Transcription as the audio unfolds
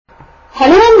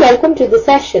welcome to the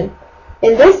session.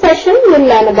 In this session, we will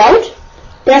learn about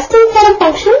testing for a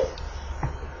function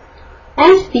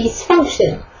and piece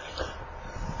function.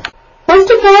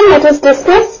 First of all, let us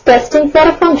discuss testing for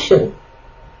a function.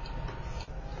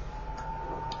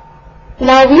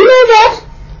 Now we know that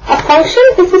a function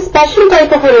is a special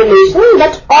type of a relation,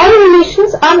 but all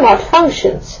relations are not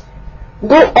functions,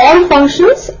 though all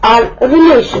functions are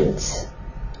relations.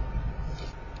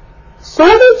 So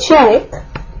we check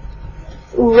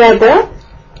whether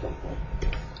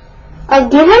a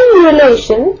given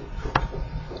relation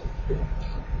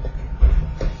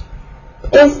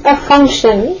is a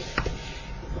function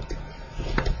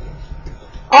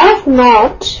or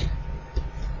not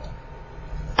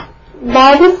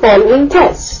by the following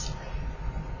tests.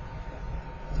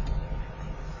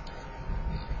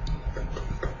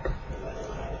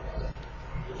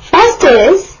 First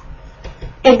is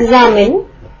examine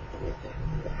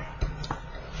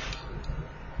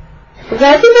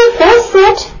whether the first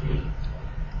set,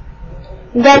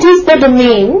 that is the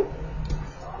domain,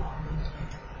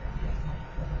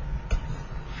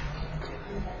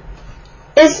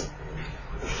 is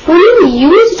fully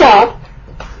used up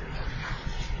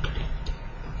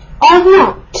or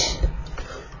not.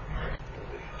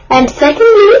 And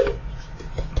secondly,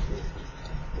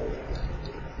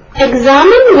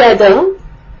 examine whether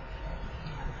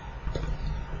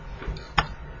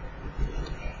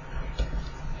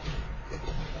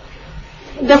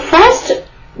the first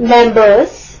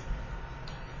members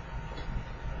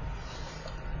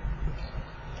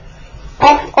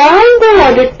of all the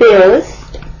ordered pairs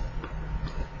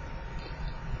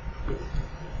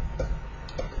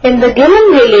in the given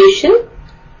relation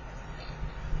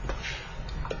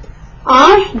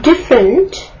are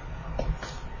different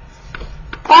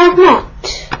or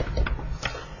not.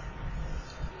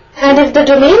 And if the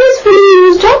domain is fully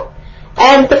used up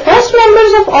and the first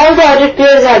members of all the ordered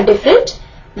pairs are different,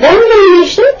 then the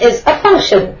relation is a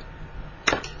function,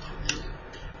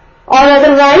 or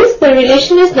otherwise the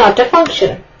relation is not a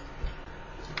function.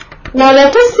 Now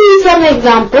let us see some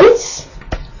examples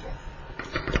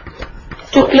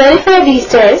to clarify these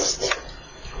tests.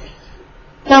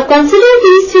 Now consider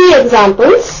these three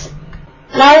examples.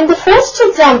 Now in the first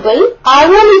example,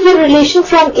 R1 is a relation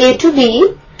from A to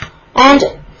B, and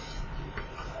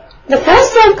the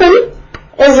first circle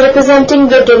is representing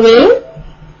the domain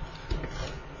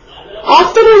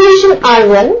of the relation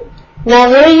R1. Now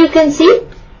here you can see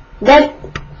that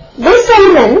this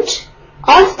element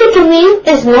of the domain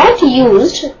is not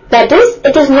used, that is,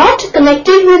 it is not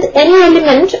connected with any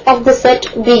element of the set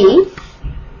B.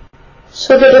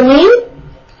 So the domain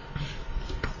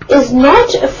is not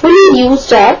fully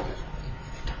used up.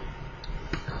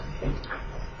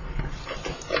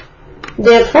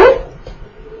 Therefore,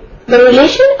 the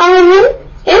relation R1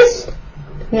 is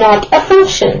not a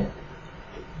function.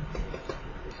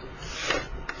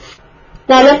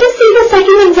 Now let us see the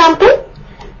second example.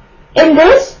 In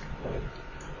this,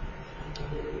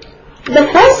 the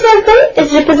first circle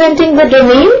is representing the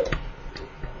domain.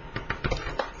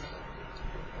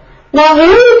 Now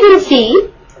here you can see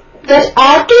that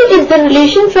R2 is the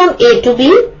relation from A to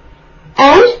B,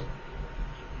 and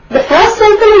the first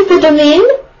circle is the domain,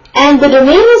 and the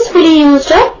domain is fully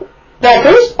used up. That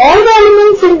is, all the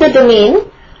elements in the domain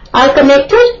are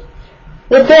connected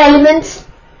with the elements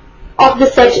of the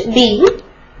set B.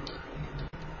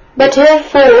 But here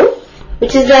 4,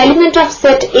 which is the element of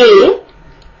set A,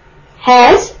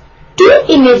 has two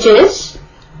images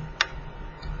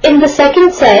in the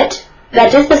second set,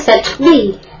 that is the set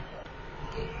B.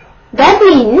 That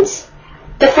means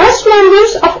the first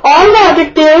members of all the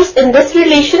ordered pairs in this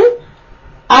relation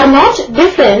are not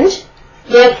different.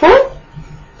 Therefore,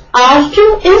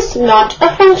 R2 is not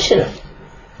a function.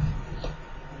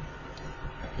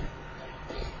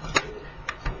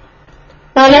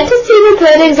 Now let us see the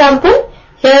third example.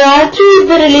 Here R3 is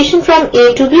the relation from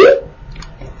A to B,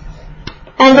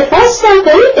 and the first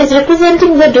circle is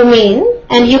representing the domain,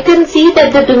 and you can see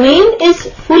that the domain is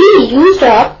fully used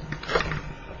up.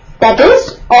 That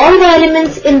is, all the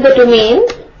elements in the domain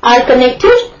are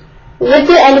connected with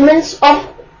the elements of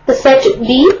the set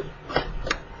B,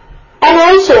 and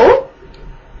also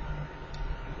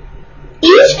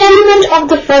each element of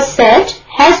the first set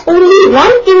has only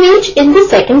one image in the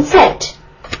second set.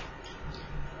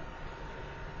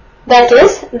 That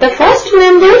is, the first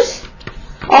members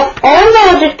of all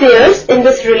the ordered pairs in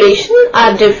this relation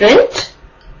are different.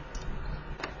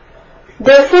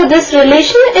 Therefore, this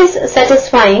relation is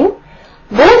satisfying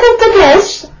both of the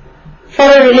tests for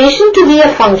a relation to be a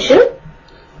function.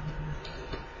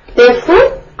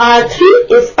 Therefore,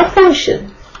 R3 is a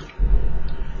function.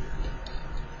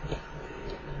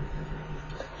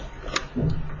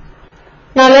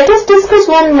 Now let us discuss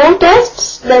one more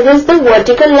test, that is the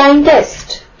vertical line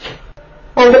test.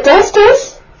 And the test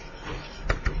is,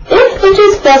 if it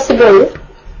is possible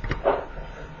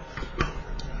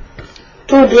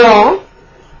to draw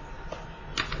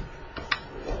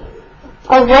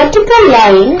a vertical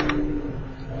line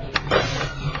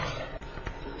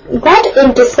that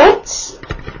intersects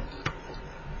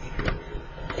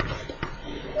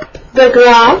the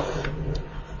graph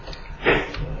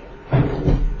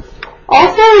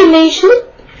of a relation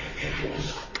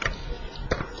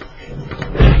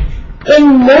in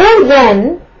more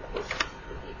than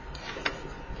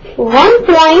one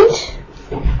point,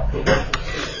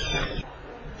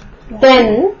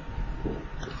 then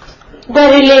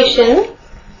the relation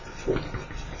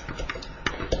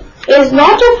is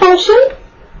not a function,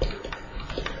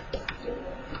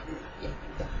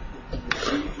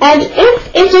 and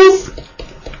if it is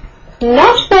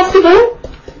not possible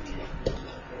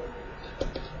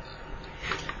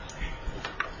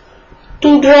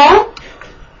to draw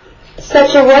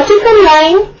such a vertical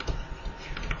line,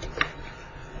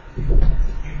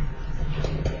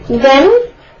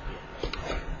 then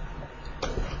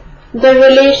the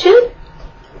relation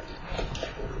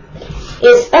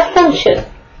is a function.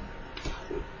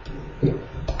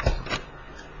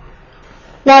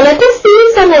 Now let us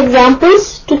see some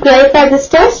examples to clarify this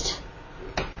test.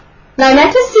 Now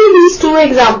let us see these two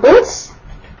examples.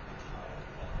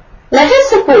 Let us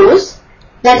suppose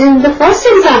that in the first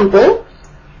example,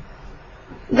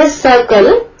 this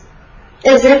circle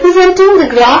is representing the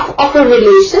graph of a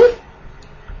relation.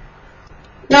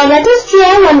 Now let us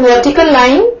draw one vertical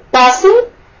line passing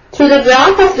through the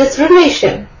graph of this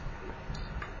relation.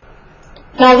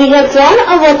 Now we have drawn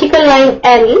a vertical line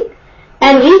L,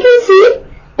 and we can see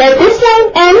that this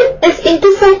line L is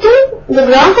intersecting the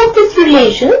graph of this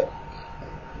relation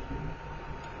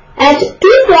at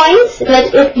 2 points,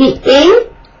 let it be A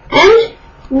and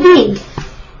B.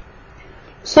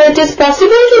 So it is possible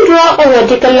to draw a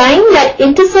vertical line that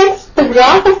intersects the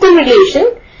graph of the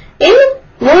relation in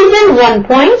more than 1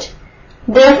 point.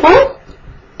 Therefore,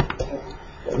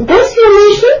 this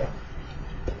relation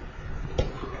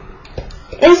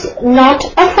is not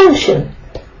a function.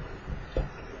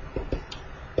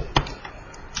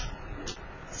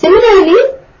 Similarly,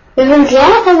 we will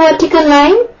draw a vertical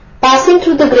line passing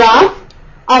through the graph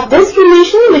of this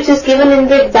relation which is given in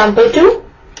the example 2.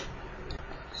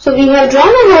 So we have drawn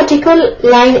a vertical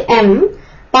line M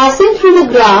passing through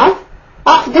the graph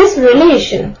of this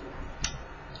relation.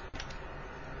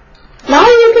 Now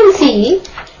you can see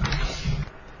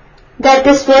that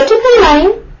this vertical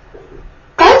line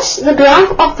cuts the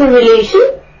graph of the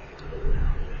relation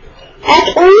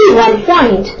at only 1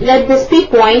 point. Let this be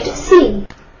point C.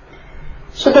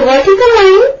 So the vertical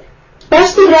line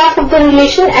cuts the graph of the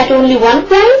relation at only 1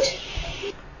 point.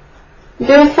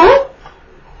 Therefore,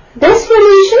 this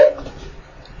relation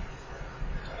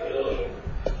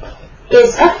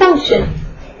is a function.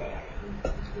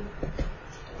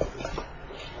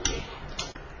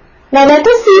 Now let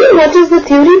us see what is the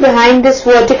theory behind this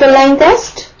vertical line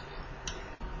test.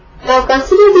 Now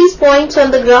consider these points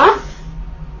on the graph.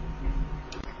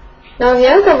 Now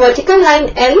here the vertical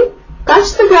line L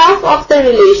cuts the graph of the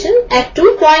relation at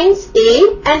 2 points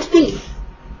A and B.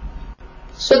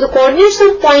 So the coordinates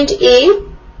of point A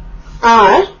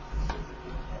are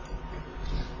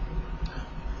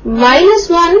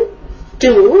 -1,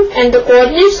 2, and the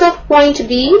coordinates of point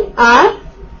B are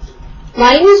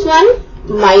 -1,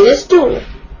 -2.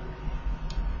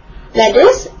 That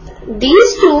is,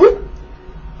 these two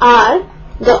are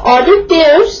the ordered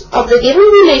pairs of the given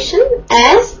relation,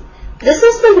 as this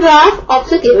is the graph of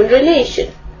the given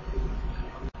relation.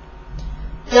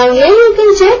 Now here you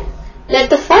can check that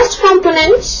the first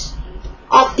components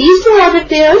of these two ordered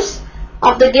pairs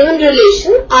of the given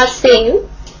relation are same,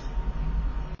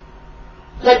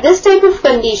 but this type of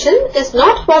condition is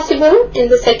not possible in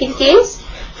the second case,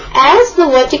 as the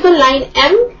vertical line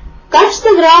M cuts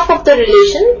the graph of the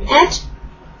relation at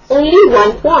only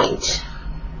 1 point.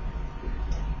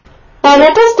 Now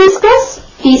let us discuss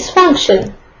piece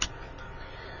function.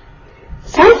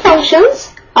 Some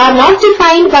functions are not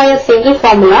defined by a single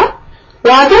formula,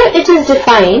 rather it is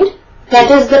defined,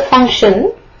 that is the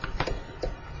function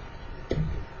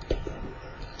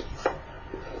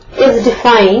is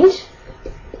defined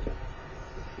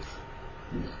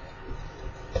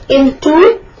in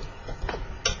 2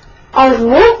 or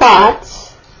more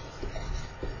parts,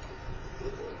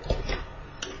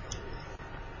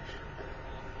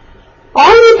 or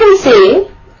you can say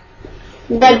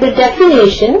that the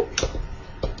definition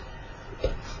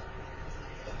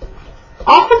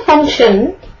of a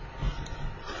function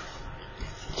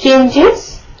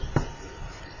changes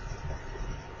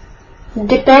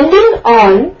depending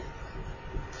on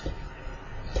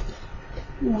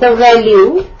the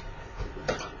value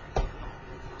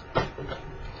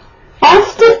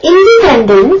of the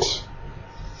independent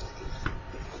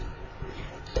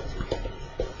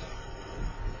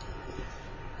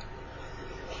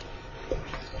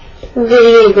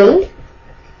variable,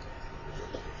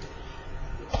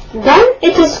 then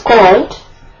it is called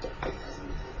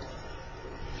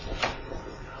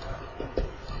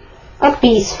a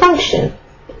piece function.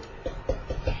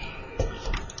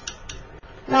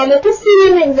 Now let us see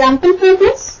an example for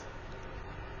this.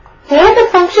 Here the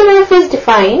function f is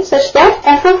defined such that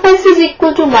f of x is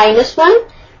equal to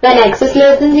 -1 when x is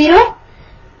less than 0,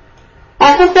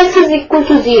 f of x is equal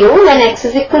to 0 when x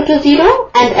is equal to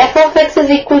 0, and f of x is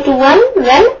equal to 1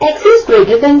 when x is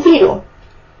greater than 0.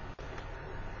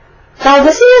 Now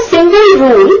this is a single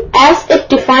rule as it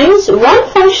defines one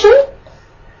function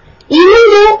even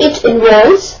though it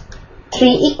involves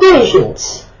 3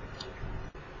 equations.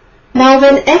 Now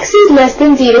when x is less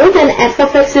than 0, then f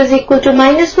of x is equal to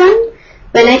 -1.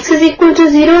 When x is equal to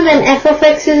 0, then f of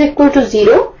x is equal to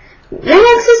 0. When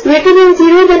x is greater than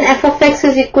 0, then f of x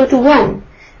is equal to 1.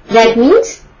 That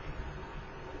means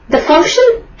the function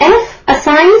f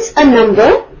assigns a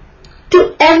number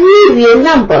to every real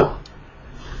number.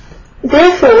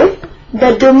 Therefore,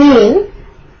 the domain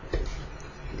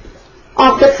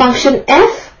of the function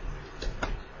f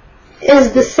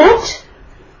is the set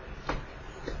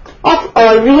of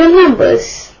all real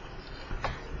numbers.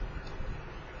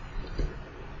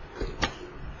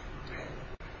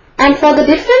 And for the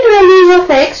different values of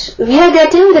x, we are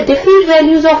getting the different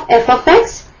values of f of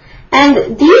x,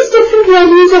 and these different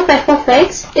values of f of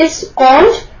x is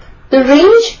called the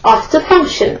range of the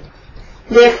function.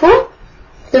 Therefore,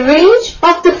 the range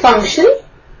of the function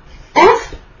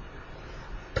f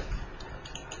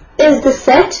is the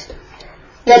set,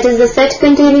 that is the set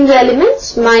containing the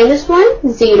elements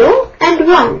 -1, 0 and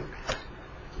 1.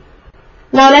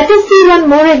 Now let us see one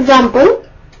more example.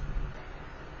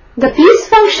 The piece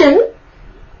function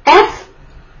f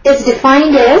is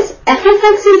defined as f of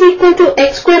x is equal to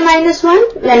x square minus 1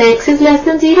 when x is less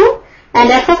than 0,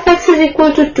 and f of x is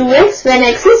equal to 2x when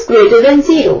x is greater than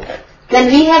 0. Then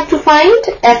we have to find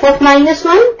f of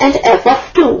 -1 and f of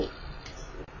 2.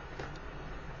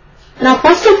 Now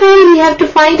first of all we have to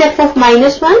find f of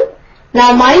 -1.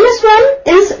 Now -1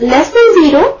 is less than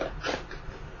 0.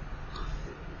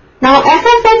 Now f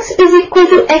of x is equal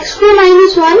to x square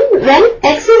minus 1 when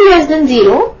x is less than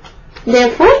 0.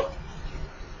 Therefore,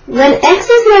 when x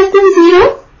is less than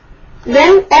 0,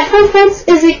 then f of x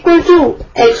is equal to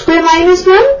x square minus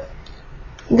 1.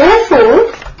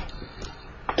 Therefore,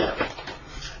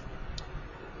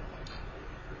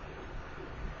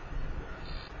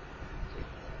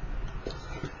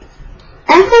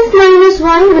 f of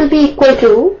 -1 will be equal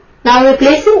to, now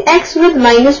replacing x with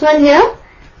 -1 here,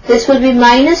 this will be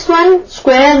 -1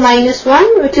 square minus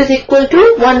 1, which is equal to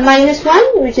 1 minus 1,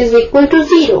 which is equal to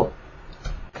 0.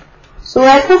 So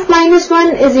f of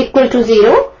 -1 is equal to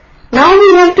 0. Now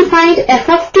we have to find f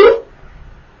of 2.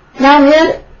 Now here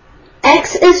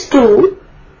x is 2,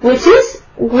 which is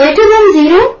greater than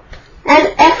 0,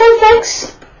 and f of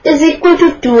x is equal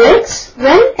to 2x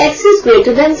when x is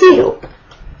greater than 0.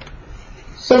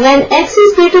 So when x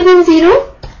is greater than 0,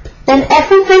 then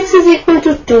f of x is equal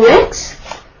to 2x.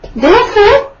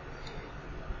 Therefore,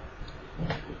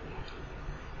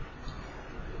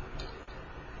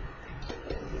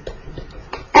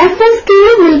 f of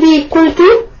 2 will be equal to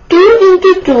 2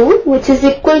 into 2, which is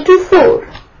equal to 4.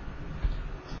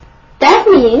 That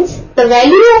means the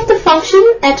value of the function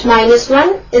at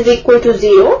 -1 is equal to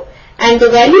 0 and the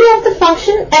value of the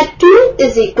function at 2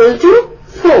 is equal to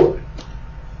 4.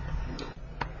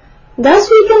 Thus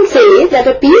we can say that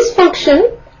a piece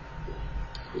function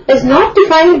is not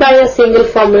defined by a single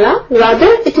formula, rather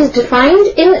it is defined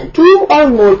in 2 or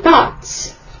more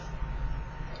parts.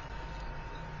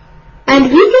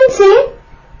 And we can say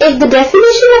if the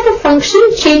definition of a function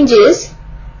changes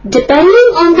depending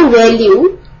on the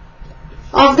value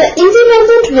of the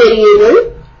independent variable,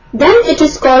 then it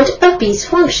is called a piece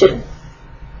function.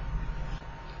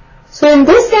 So in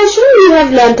this session we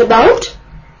have learnt about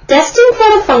testing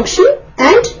for a function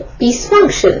and piece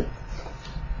function.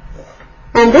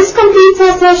 And this completes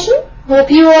our session.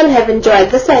 Hope you all have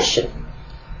enjoyed the session.